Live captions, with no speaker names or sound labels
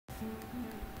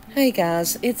Hey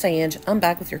guys, it's Ange. I'm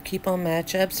back with your coupon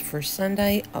matchups for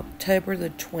Sunday, October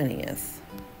the 20th.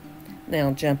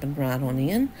 Now jumping right on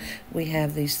in, we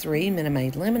have these three Minute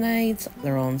Maid lemonades.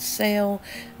 They're on sale,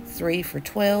 3 for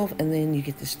 $12, and then you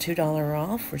get this $2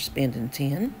 off for spending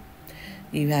 $10.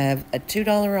 You have a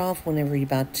 $2 off whenever you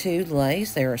buy 2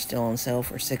 Lay's. They are still on sale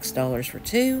for $6 for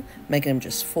 2, making them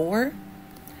just 4.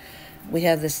 We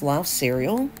have this Life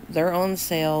cereal. They're on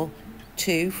sale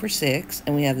 2 for $6,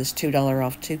 and we have this $2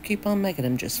 off 2 coupon, making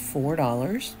them just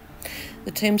 $4.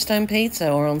 The Tombstone Pizza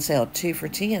are on sale 2 for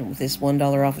 $10. With this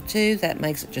 $1 off of 2, that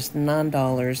makes it just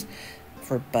 $9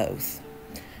 for both.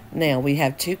 Now we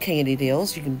have 2 candy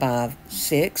deals. You can buy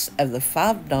 6 of the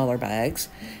 $5 bags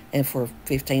and for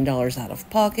 $15 out of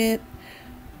pocket,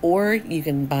 or you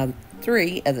can buy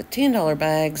 3 of the $10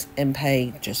 bags and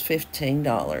pay just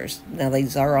 $15. Now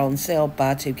these are on sale,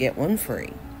 buy 2 get 1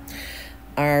 free.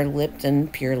 Our Lipton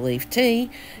Pure Leaf Tea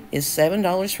is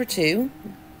 $7 for 2.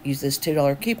 Use this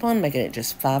 $2 coupon, making it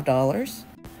just $5.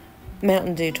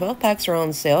 Mountain Dew 12 packs are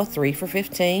on sale, 3 for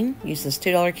 $15. Use this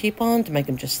 $2 coupon to make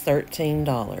them just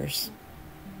 $13.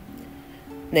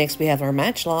 Next, we have our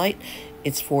Match Light.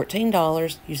 It's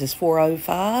 $14. Use this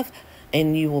 $4.05,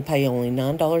 and you will pay only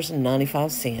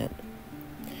 $9.95.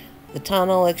 The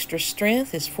Tylenol Extra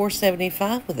Strength is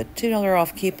 $4.75 with a $2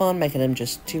 off coupon, making them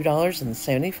just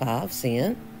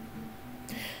 $2.75.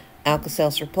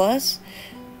 Alka-Seltzer Plus,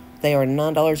 they are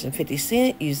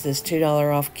 $9.50. Use this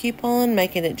 $2 off coupon,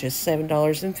 making it just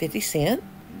 $7.50.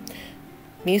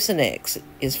 Mucinex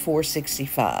is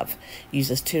 $4.65. Use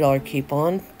this $2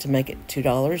 coupon to make it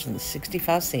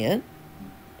 $2.65.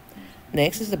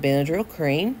 Next is the Benadryl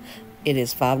Cream. It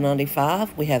is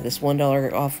 $5.95. We have this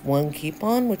 $1 off 1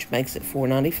 coupon, which makes it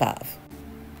 $4.95.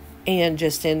 And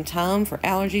just in time for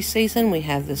allergy season, we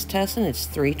have this Tussin. It's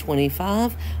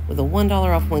 $3.25 with a $1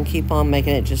 off 1 coupon,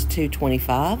 making it just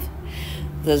 $2.25.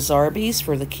 The Zarbee's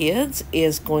for the kids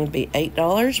is going to be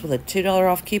 $8 with a $2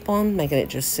 off coupon, making it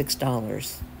just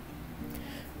 $6.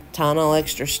 Tylenol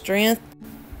Extra Strength,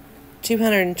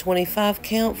 225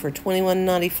 count for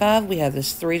 $21.95. We have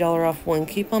this $3 off 1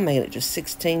 coupon, making it just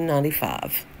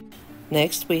 $16.95.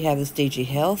 Next, we have this DG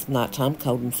Health Nighttime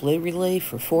Cold and Flu Relief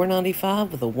for $4.95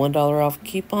 with a $1 off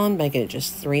coupon, making it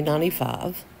just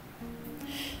 $3.95.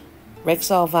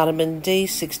 Rexall Vitamin D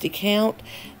 60 count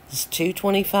is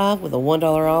 $2.25 with a $1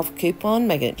 off coupon,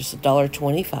 making it just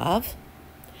 $1.25.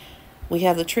 We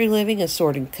have the True Living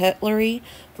Assorted Cutlery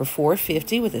for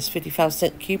 $4.50 with this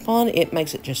 55-cent coupon. It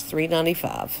makes it just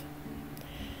 $3.95.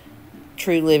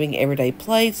 True Living Everyday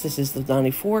Plates, this is the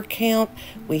 94 count.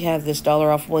 We have this $1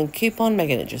 off 1 coupon,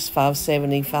 making it just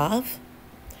 $5.75.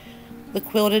 The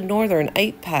Quilted Northern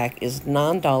 8-pack is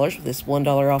 $9 with this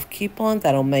 $1 off coupon.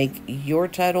 That'll make your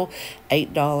total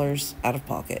 $8 out of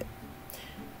pocket.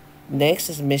 Next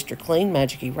is Mr. Clean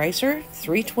Magic Eraser,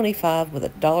 $3.25 with a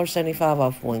 $1.75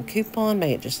 off 1 coupon,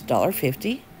 making it just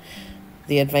 $1.50.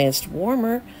 The Advanced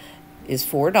Warmer is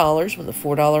 $4 with a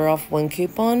 $4 off 1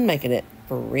 coupon, making it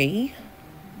free.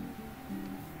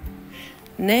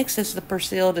 Next is the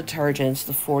Persil detergents,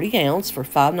 the 40 ounce for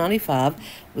 $5.95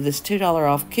 with this $2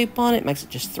 off coupon. It makes it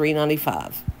just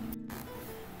 $3.95.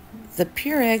 The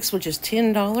Purex, which is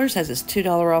 $10, has this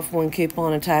 $2 off 1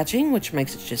 coupon attaching, which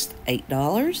makes it just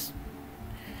 $8.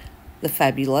 The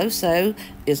Fabuloso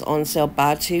is on sale,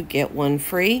 buy 2 get 1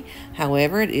 free.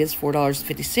 However, it is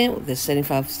 $4.50 with this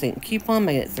 75-cent coupon,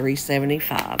 making it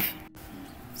 $3.75.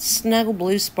 Snuggle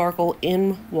Blue Sparkle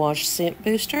In-Wash Scent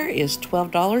Booster is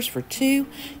 $12 for 2.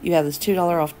 You have this $2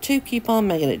 off 2 coupon,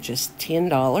 making it just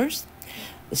 $10.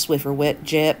 The Swiffer Wet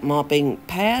Jet Mopping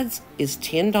Pads is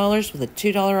 $10 with a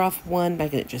 $2 off 1,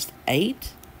 making it just $8.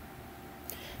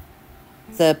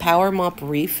 The Power Mop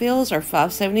Refills are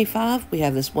 $5.75. We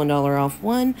have this $1 off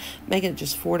 1, making it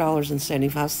just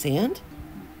 $4.75.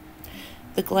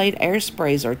 The Glade Air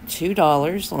Sprays are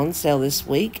 $2 on sale this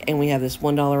week, and we have this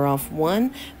 $1 off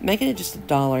 1, making it just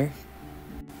 $1.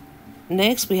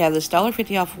 Next, we have this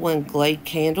 $1.50 off 1 Glade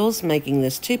candles, making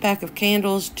this 2-pack of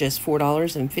candles just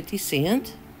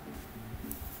 $4.50.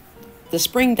 The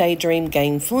Spring Daydream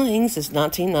Game Flings is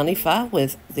 $19.95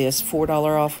 with this $4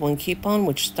 off 1 coupon,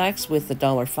 which stacks with the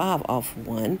 $1.05 off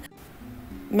 1,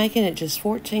 making it just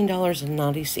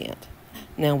 $14.90.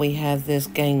 Now we have this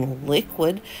Gang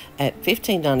Liquid at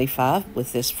 $15.95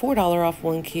 with this $4 off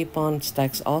 1 coupon,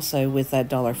 stacks also with that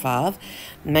 $1.05,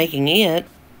 making it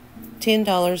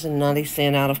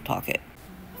 $10.90 out of pocket.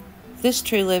 This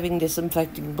True Living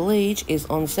Disinfecting Bleach is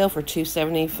on sale for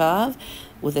 $2.75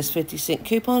 with this 50-cent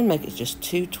coupon, make it just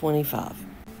 $2.25.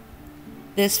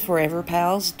 This Forever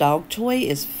Pals dog toy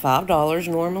is $5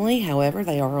 normally. However,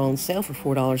 they are on sale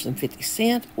for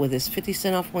 $4.50 with this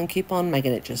 50% off one coupon,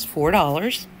 making it just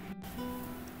 $4.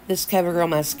 This CoverGirl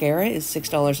mascara is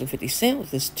 $6.50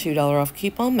 with this $2 off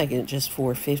coupon, making it just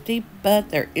 $4.50. But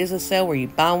there is a sale where you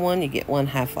buy one, you get one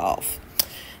half off.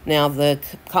 Now, the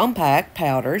compact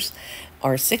powders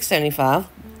are $6.75.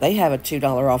 They have a $2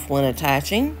 off one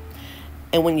attaching.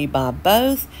 And when you buy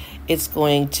both, it's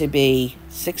going to be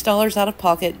 $6 out of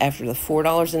pocket after the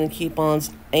 $4 in the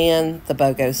coupons and the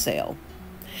BOGO sale.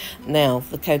 Now,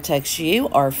 the Kotex U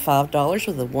are $5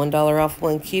 with a $1 off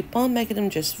one coupon, making them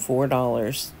just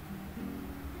 $4.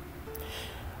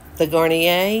 The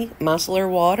Garnier Micellar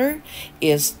Water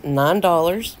is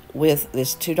 $9 with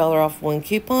this $2 off one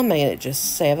coupon, making it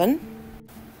just $7.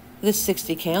 This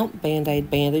 60 count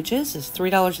Band-Aid bandages is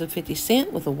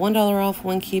 $3.50 with a $1 off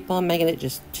one coupon, making it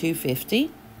just $2.50.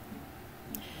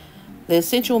 The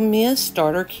Essential Mist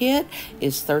Starter Kit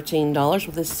is $13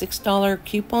 with a $6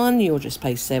 coupon. You'll just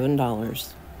pay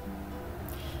 $7.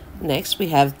 Next, we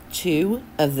have two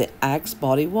of the Axe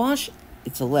Body Wash.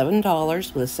 It's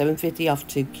 $11 with a $7.50 off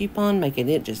two coupon, making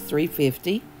it just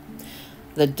 $3.50.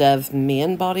 The Dove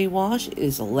Men Body Wash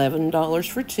is $11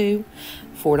 for two,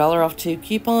 $4 off two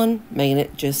coupon, making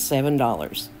it just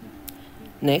 $7.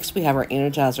 Next, we have our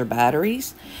Energizer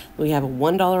batteries. We have a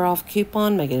 $1 off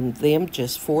coupon, making them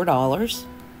just $4.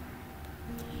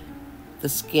 The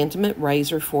Skintimate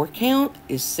Razor 4 count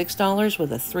is $6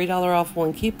 with a $3 off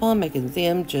one coupon, making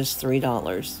them just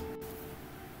 $3.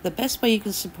 The best way you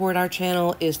can support our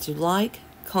channel is to like,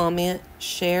 comment,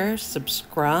 share,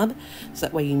 subscribe, so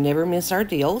that way you never miss our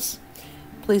deals.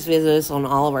 Please visit us on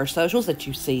all of our socials that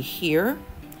you see here.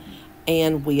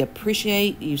 And we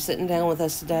appreciate you sitting down with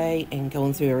us today and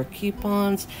going through our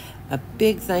coupons. A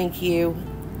big thank you.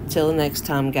 Till the next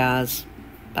time, guys.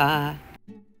 Bye.